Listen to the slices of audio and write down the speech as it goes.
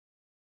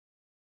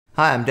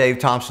Hi, I'm Dave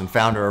Thompson,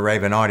 founder of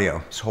Raven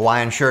Audio. It's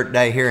Hawaiian Shirt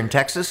Day here in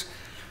Texas.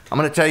 I'm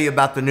going to tell you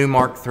about the new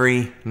Mark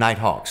III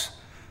Nighthawks.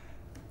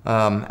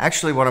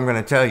 Actually, what I'm going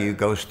to tell you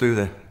goes through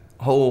the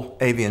whole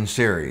Avian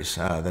series,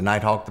 the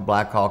Nighthawk, the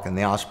Blackhawk, and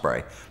the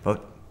Osprey.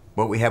 But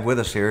what we have with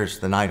us here is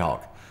the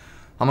Nighthawk.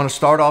 I'm going to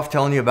start off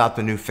telling you about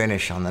the new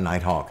finish on the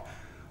Nighthawk.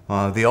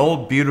 The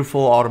old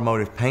beautiful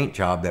automotive paint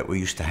job that we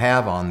used to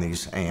have on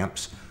these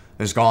amps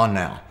is gone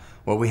now.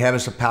 What we have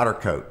is a powder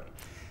coat.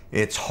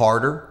 It's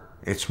harder.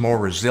 It's more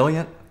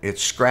resilient,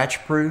 it's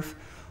scratch proof,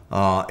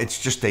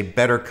 it's just a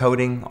better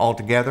coating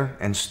altogether,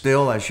 and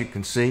still, as you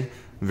can see,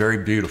 very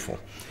beautiful.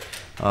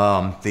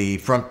 The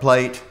front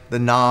plate, the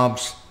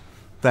knobs,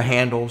 the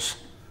handles,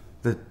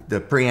 the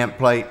preamp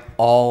plate,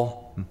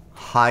 all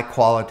high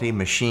quality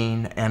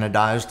machine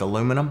anodized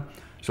aluminum,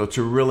 so it's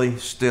really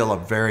still a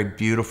very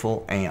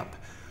beautiful amp.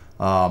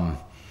 I'll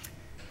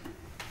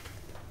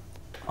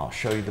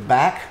show you the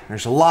back.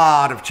 There's a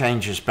lot of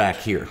changes back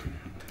here,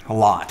 a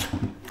lot.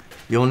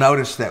 You'll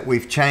notice that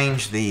we've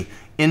changed the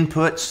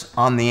inputs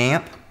on the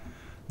amp.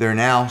 They're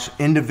now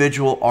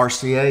individual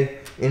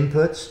RCA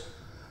inputs.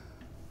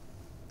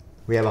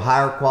 We have a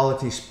higher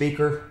quality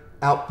speaker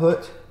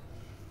output.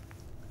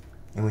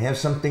 And we have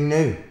something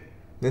new.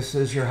 This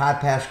is your high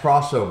pass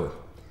crossover.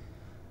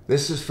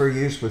 This is for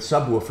use with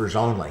subwoofers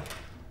only.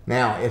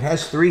 Now, it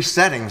has 3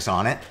 settings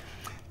on it.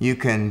 You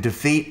can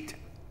defeat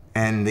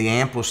and the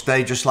amp will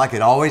stay just like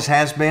it always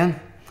has been.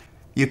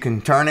 You can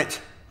turn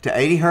it to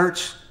 80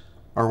 Hertz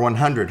or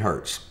 100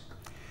 Hertz.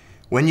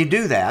 When you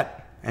do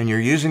that, and you're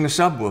using a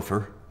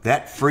subwoofer,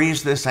 that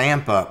frees this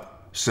amp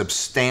up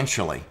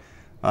substantially,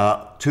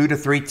 2 to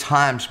 3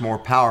 times more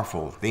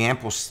powerful. The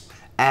amp will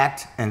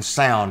act and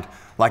sound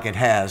like it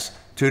has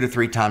 2 to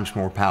 3 times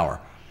more power,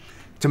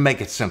 to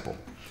make it simple.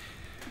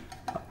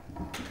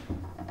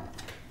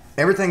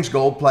 Everything's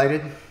gold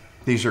plated.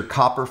 These are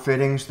copper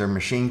fittings, they're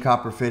machine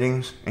copper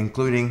fittings,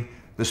 including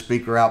the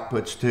speaker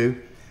outputs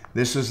too.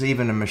 This is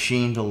even a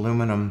machined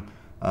aluminum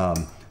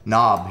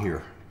knob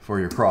here for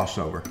your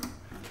crossover.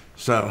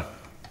 So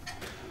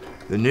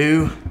the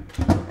new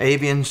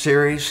Avian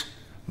Series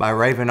by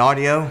Raven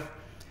Audio,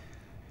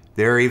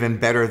 they're even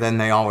better than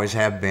they always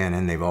have been,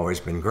 and they've always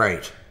been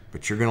great,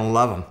 but you're gonna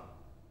love them.